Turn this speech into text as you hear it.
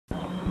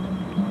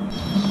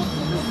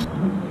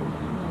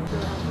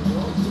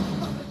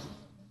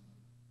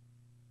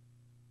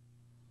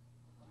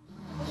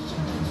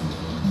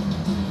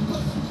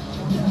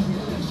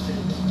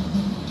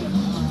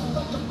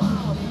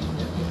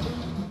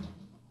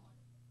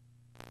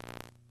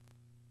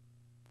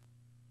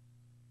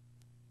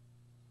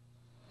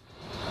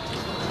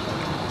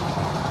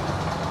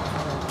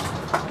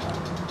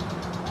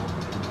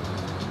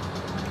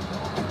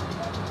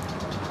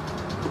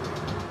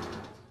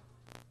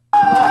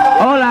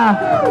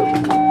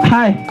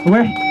Hi,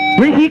 we're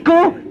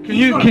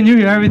HeCkle. Can you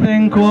hear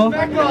everything cool?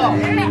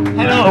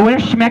 Hello,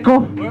 where's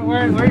HeCkle?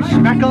 Where's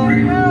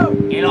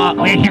HeCkle? Hello,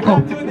 where's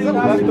HeCkle?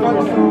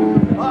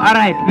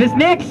 Alright, this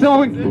next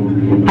song.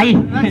 Hi.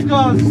 This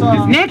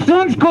next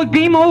song's called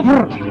Game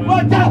Over.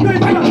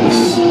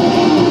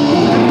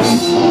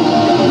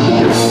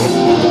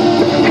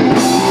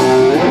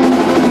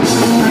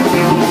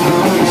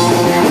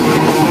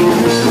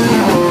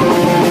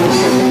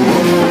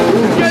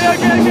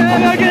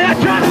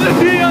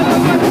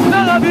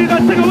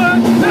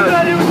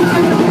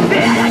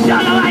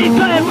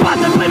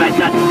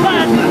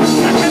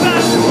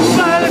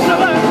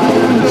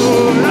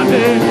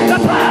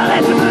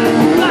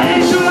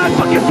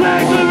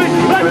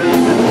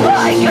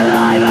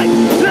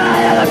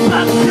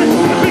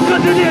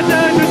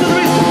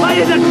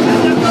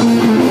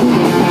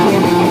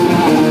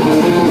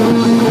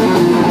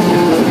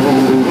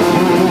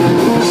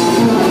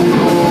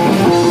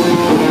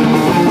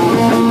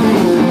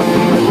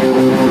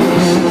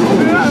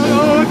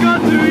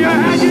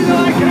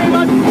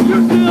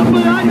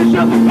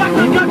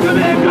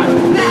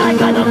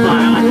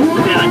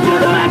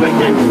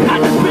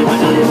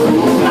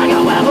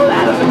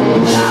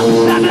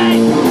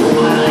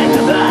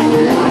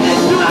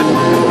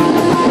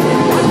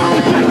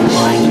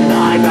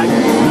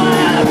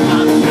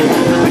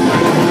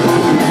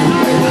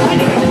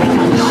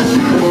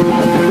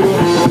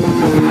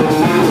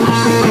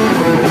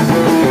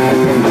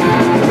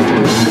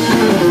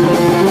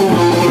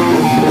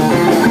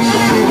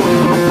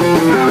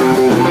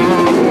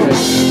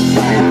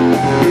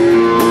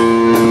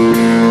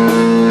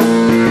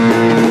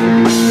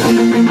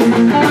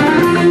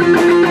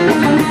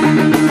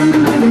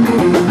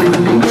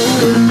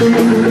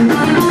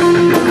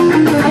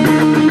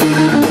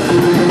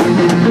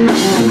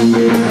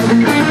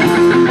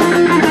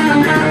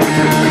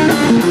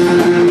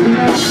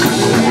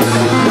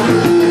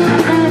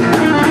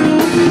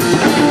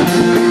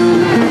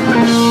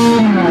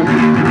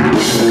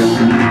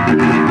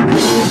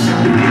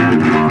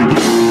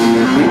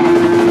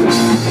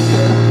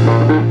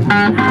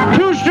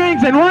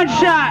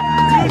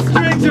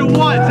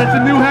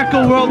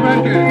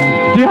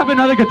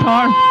 Another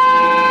guitar?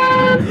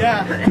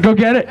 Yeah. Go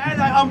get it.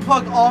 And I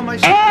unplugged all my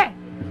shit.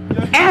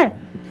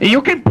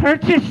 You can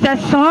purchase that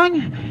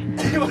song?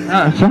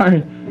 Oh,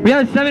 sorry. We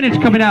have a 7-inch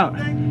coming out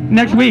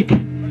next week. Sorry.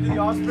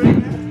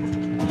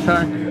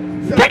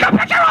 Take a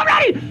picture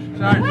already!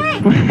 Sorry.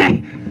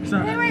 Wait.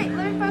 Sorry. Wait,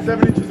 let me find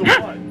 7 inches of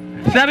what?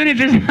 7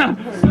 inches.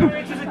 7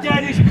 inches of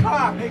daddy's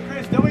cock. Hey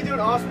Chris, don't we do an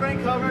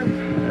Offspring cover?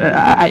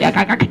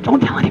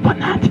 Don't tell anyone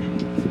that.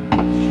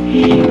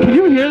 Can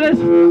you hear this?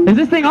 Is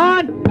this thing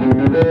on?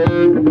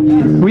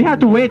 We have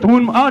to wait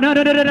one. Oh no.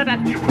 You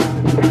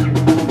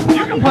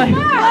can play.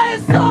 Play a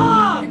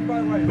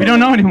song! We don't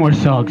know any more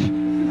songs.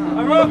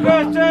 I wrote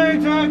that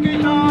change on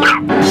guitar.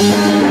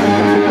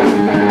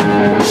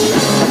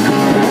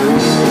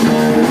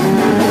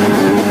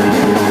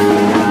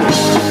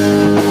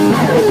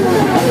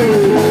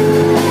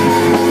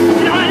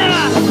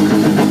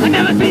 I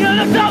never seen you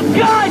look so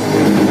good.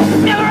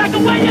 Never like the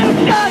way you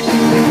should.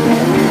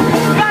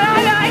 But I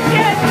like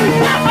it.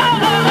 I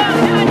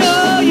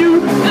know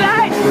you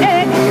like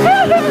it.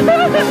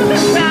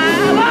 I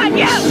want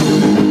you.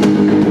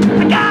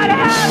 I gotta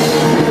have.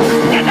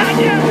 Yes, I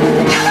do.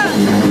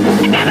 I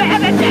never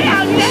ever say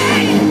I'll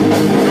need.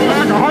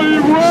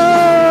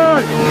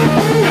 Hollywood.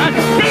 I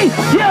see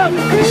you.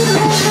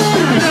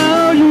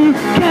 No, you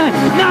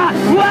cannot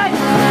wait.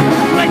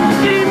 When you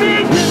see me.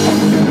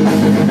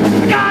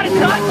 Gotta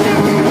touch you,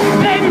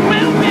 baby,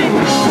 will me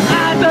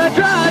as a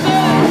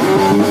driver.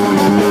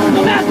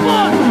 So that's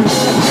more,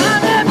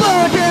 I'm that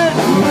bullshit.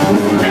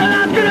 Till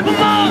I'm good for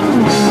more.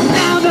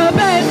 Now the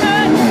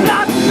basement,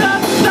 stop,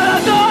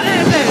 door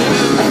and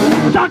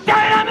baby. Talk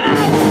down on me.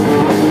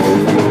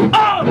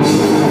 Oh,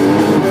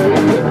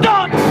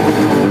 don't,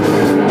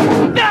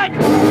 that.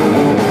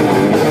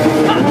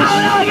 Oh, no,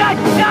 guys,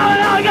 no,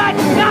 guys,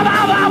 no, guys.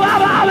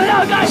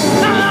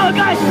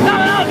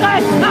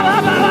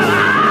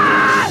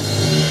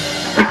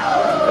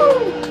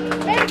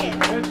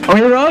 We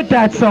wrote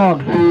that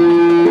song.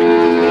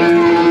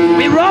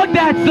 We wrote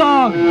that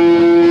song.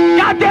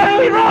 God damn it,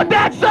 we wrote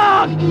that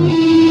song.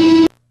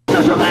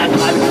 Social land,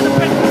 I'm in the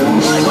prison.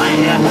 I'm right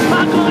here.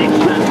 I'm going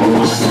to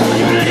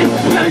unity.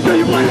 Let me tell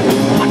you what.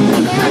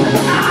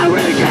 I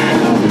really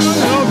can't. No.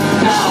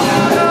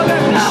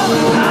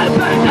 I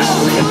better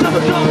know. It's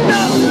never so. No.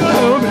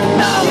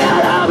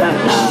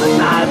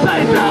 I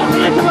better know.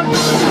 It's never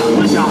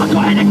so. I'm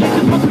going to get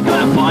this book. We're going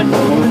to find.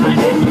 I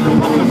need you to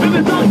fucking feel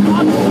this on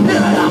God. Live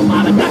it up,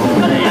 I'm a deck.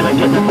 Gonna ever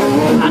get this.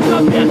 I'm so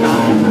pissed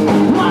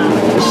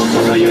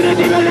off. So you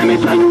didn't even let me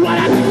tell you what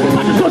I think.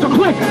 I just want to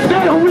quit.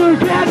 They don't really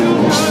care.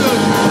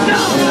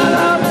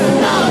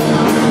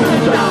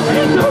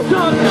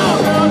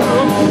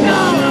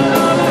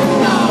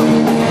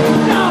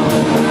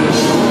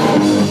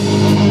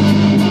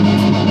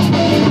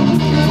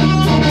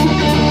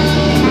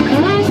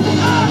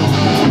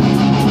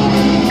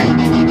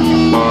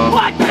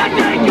 What the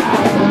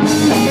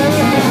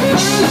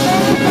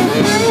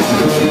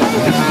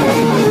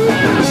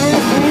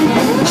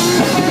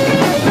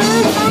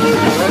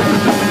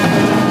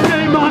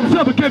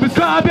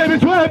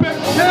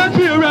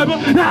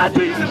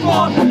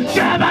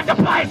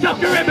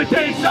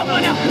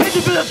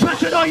feel the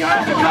pressure on your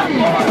ass to come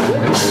forward.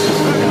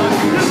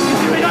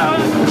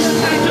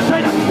 Just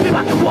try to be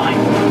like the white.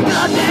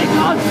 Nothing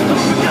on the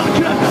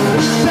future.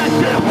 That's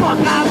the fuck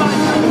out of my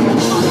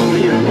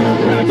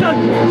just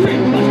see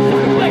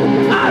like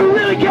I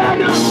really can't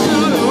know.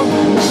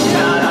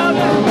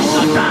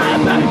 I'm trying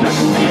to make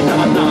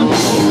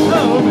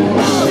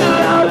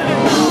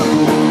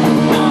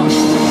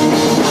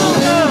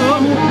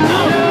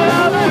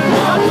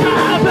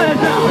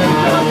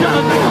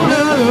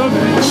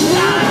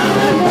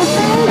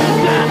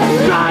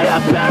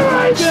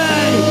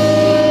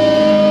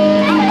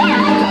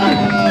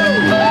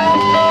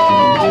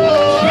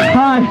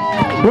Hi,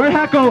 we're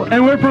HeCkLe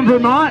and we're from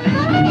Vermont,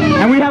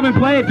 and we haven't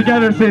played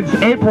together since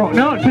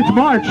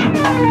March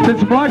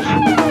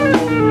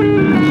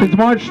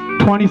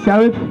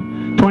 27th,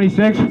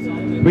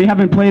 26th. We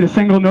haven't played a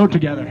single note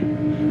together.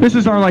 This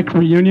is our like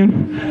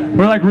reunion.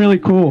 We're like really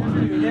cool. Like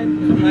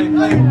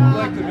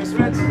the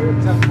Misfits?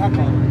 That's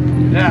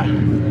HeCkLe. Yeah.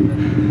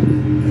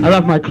 I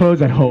left my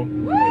clothes at home.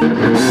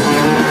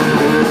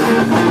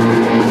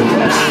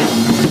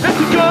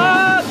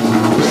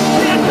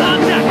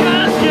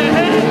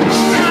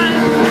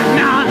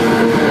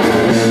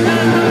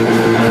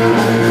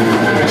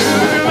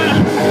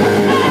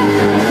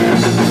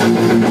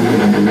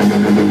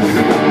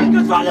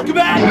 Look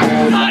back!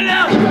 Not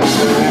now!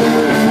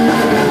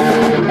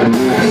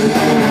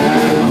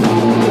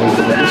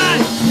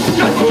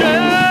 Just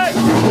check!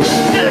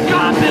 Get a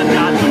coffin,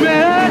 got to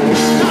it!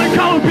 My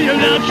coat be a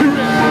luxury!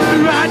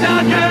 Right now,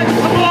 again,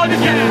 I'm born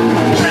again!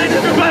 Friends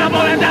are but I'm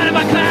falling down in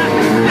my class!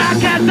 I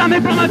can't stop me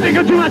from my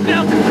finger to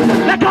myself!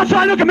 That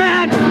CoChRaN looking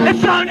man!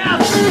 It's so now!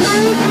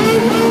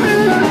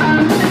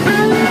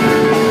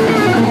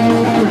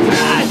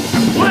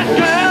 What's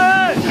good?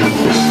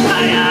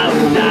 I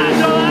am that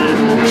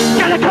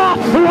get a call,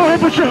 we're rolling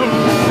for sure.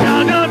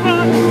 Now no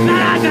run,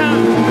 now no.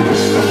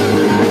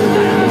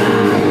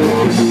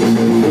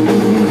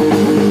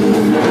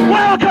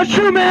 Well,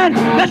 CoChRaN,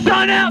 let's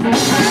sign out.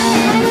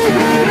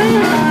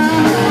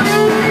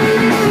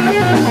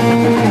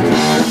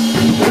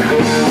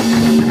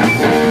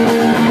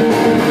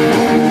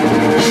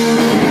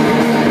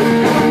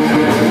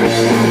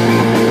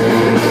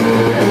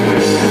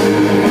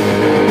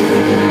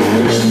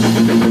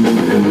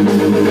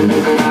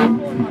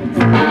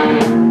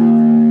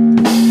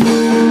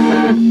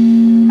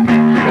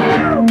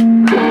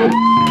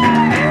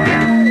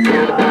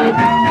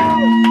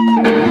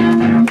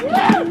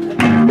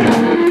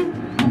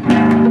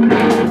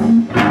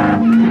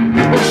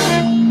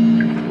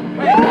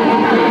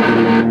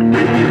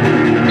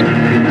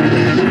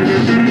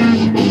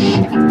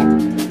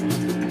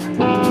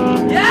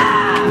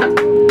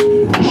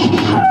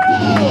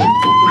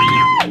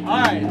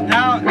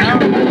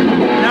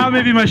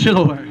 Maybe my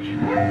shit'll work.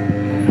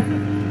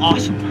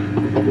 Awesome.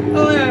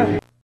 Oh yeah.